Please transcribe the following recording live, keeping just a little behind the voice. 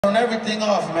turn everything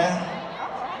off, man.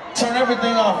 Turn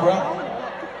everything off, bro.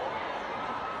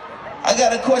 I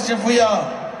got a question for y'all.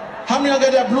 How many of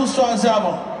y'all got that Blue Songs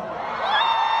album?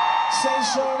 Say,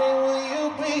 shorty, will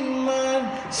you be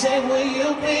mine? Say, will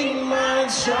you be mine?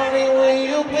 Shorty, will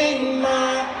you be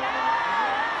mine?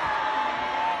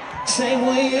 Say,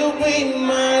 will you be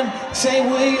mine? Say,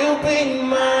 will you be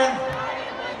mine?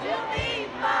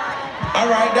 All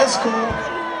right, that's cool.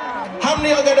 How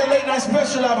many of y'all got that Late Night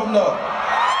Special album, though?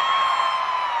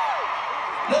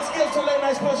 Let's give some Late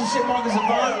Night Special shit, Marcus and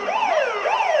Vaughn.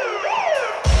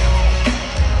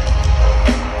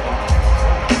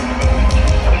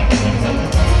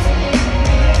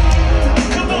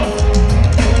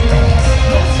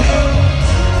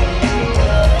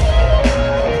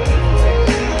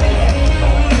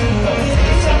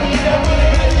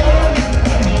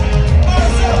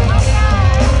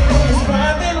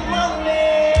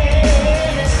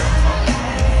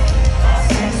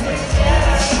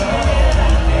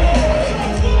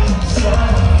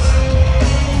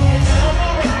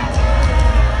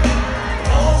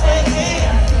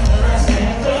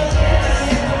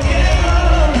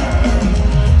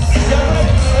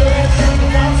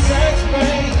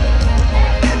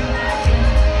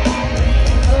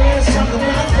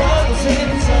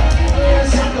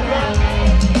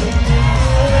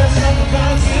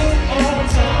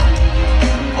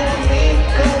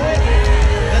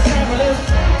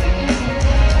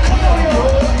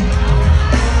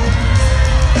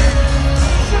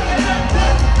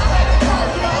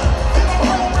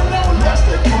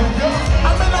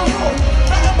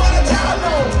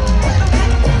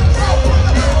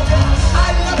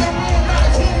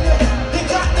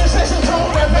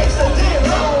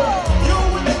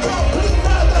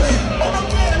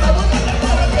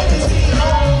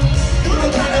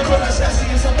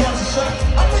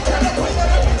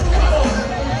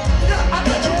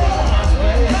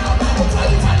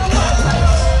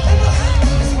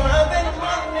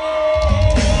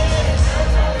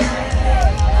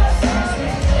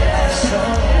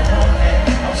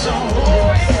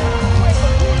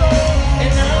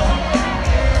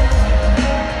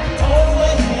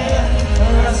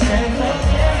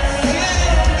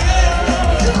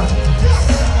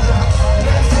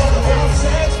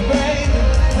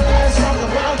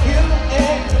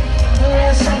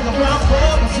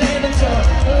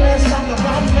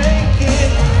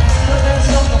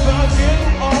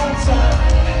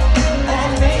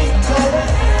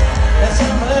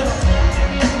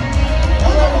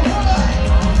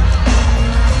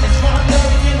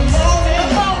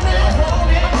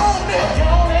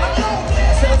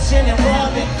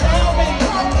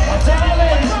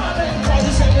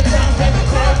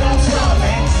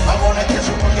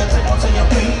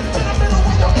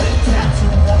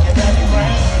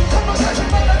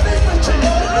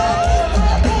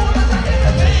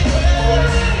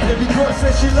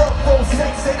 She love both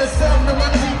sex, say the sound of my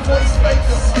deep voice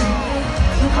maker.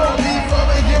 You call me from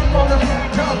a hip on the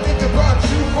God, think about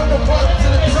you from the bottom to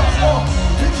the top.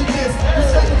 Picture this, you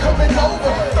said you're coming over.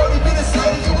 30 minutes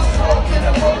later, you was drunk in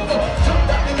the rover.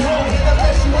 Jumped out the car, and I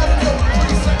bet you had to go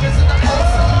 20 seconds in the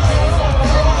outside.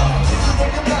 Kiss you in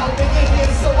your mouth, and your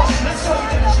head so I show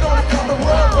you that you know to come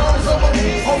around. Rounds on my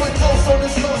knees, always close on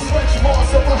this little stretch bar.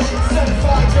 So I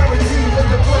certified guarantee with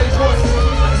the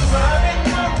playboy.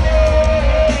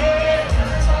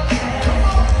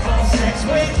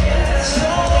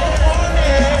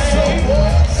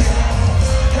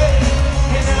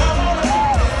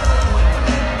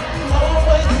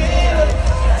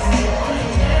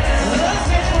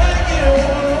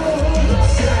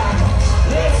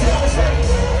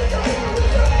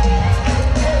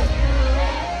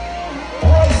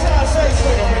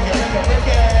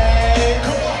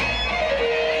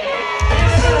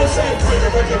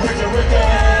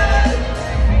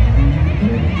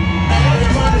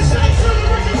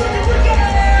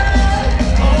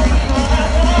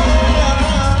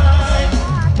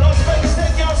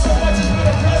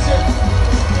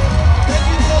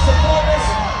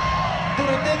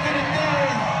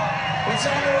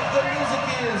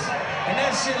 And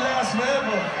that shit lasts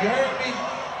forever. You heard me?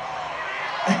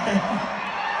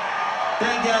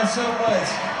 Thank y'all so much.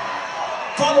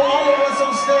 Follow all of us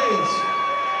on stage.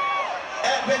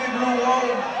 At Baby Blue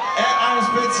Wall, at I'm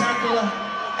Spectacular,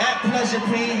 at Pleasure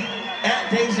P,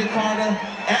 at Deja Carter,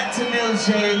 at Tanil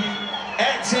J,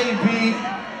 at JB,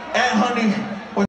 at Honey.